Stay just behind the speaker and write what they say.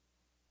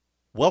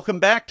Welcome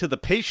back to the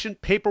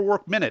Patient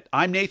Paperwork Minute.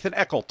 I'm Nathan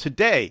Eckel.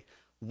 Today,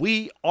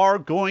 we are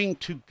going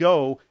to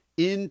go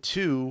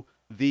into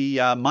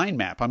the mind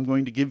map. I'm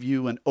going to give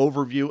you an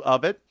overview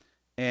of it,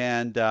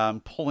 and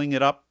pulling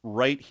it up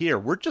right here.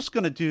 We're just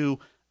going to do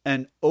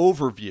an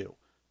overview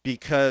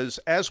because,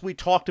 as we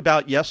talked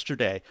about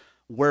yesterday,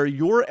 where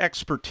your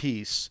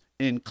expertise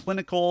in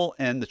clinical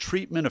and the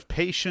treatment of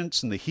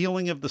patients and the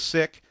healing of the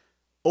sick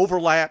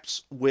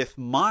overlaps with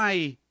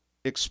my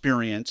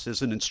experience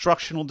as an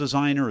instructional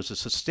designer, as a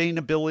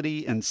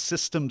sustainability and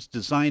systems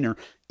designer,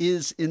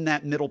 is in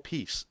that middle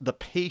piece, the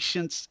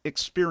patient's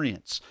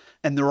experience.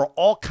 And there are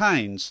all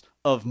kinds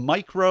of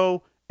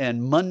micro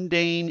and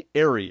mundane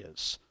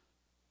areas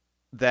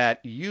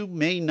that you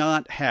may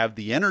not have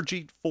the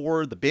energy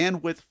for, the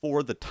bandwidth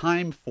for, the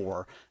time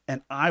for.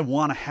 And I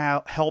want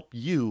to help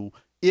you,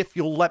 if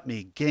you'll let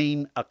me,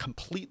 gain a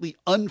completely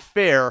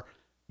unfair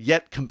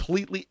yet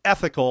completely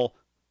ethical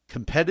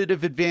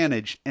competitive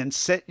advantage and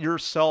set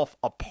yourself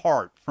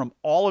apart from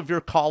all of your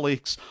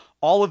colleagues,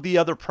 all of the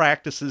other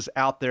practices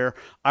out there.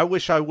 I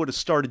wish I would have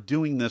started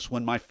doing this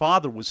when my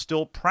father was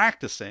still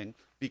practicing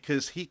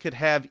because he could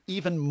have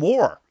even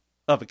more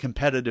of a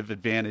competitive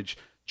advantage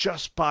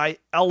just by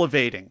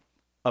elevating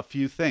a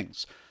few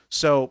things.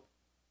 So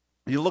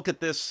you look at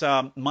this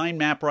mind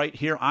map right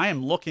here. I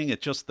am looking at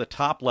just the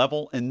top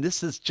level, and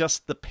this is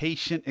just the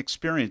patient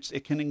experience.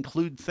 It can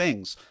include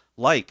things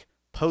like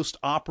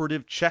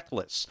post-operative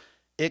checklists.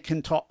 It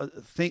can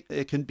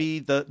it can be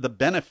the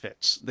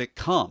benefits that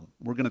come.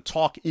 We're going to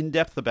talk in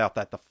depth about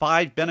that. The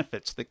 5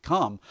 benefits that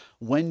come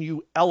when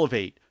you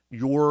elevate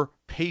your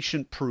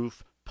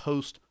patient-proof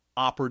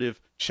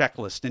post-operative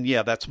checklist. And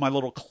yeah, that's my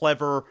little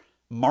clever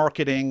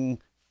marketing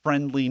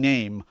friendly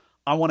name.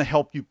 I want to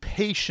help you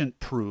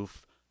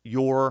patient-proof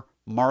your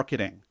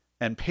marketing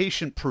and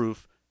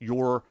patient-proof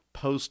your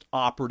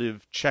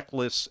post-operative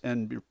checklists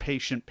and your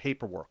patient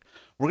paperwork.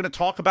 We're going to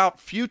talk about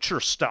future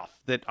stuff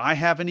that I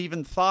haven't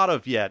even thought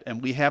of yet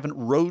and we haven't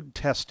road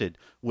tested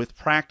with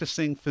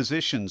practicing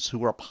physicians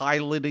who are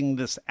piloting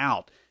this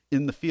out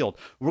in the field.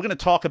 We're going to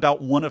talk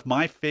about one of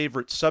my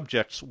favorite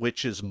subjects,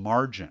 which is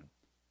margin.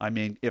 I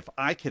mean, if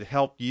I could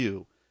help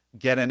you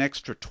get an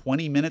extra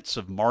 20 minutes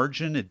of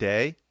margin a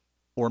day,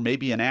 or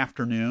maybe an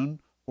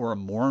afternoon or a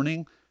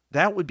morning,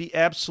 that would be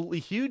absolutely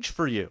huge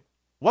for you.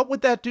 What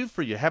would that do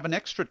for you? Have an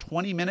extra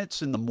 20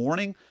 minutes in the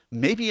morning,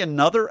 maybe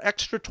another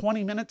extra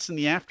 20 minutes in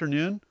the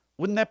afternoon?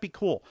 Wouldn't that be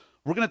cool?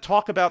 We're going to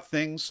talk about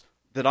things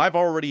that I've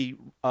already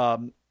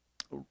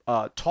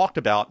talked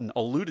about and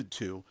alluded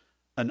to,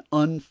 an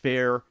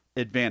unfair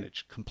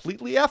advantage.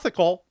 Completely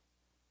ethical.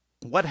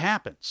 What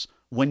happens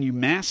when you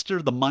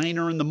master the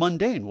minor and the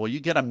mundane? Well, you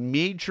get a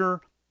major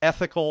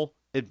ethical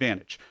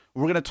advantage.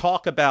 We're going to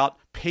talk about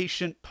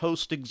patient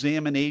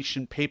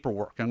post-examination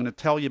paperwork. I'm going to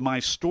tell you my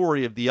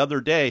story of the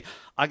other day.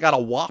 I got a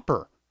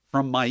whopper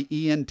from my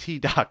ENT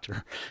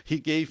doctor. He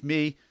gave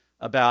me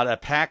about a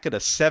packet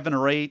of 7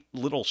 or 8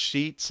 little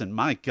sheets, and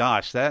my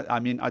gosh,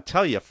 I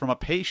tell you, from a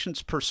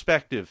patient's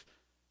perspective,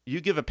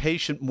 you give a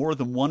patient more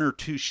than 1 or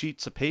 2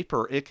 sheets of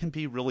paper, it can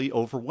be really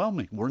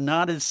overwhelming. We're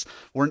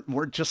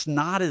just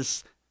not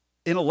as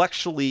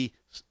intellectually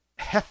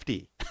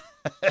hefty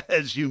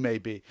as you may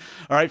be.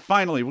 All right,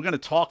 finally, we're going to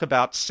talk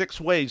about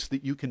 6 ways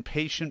that you can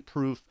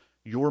patient-proof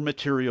your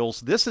materials.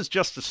 This is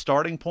just a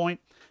starting point,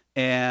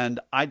 and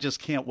I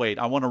just can't wait.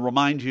 I want to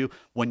remind you,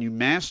 when you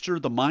master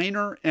the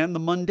minor and the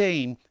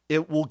mundane,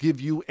 it will give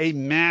you a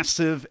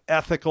massive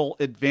ethical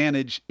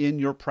advantage in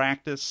your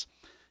practice.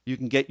 You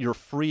can get your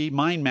free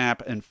mind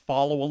map and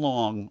follow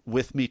along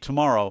with me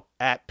tomorrow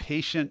at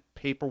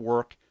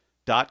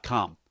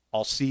patientpaperwork.com.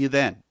 I'll see you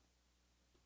then.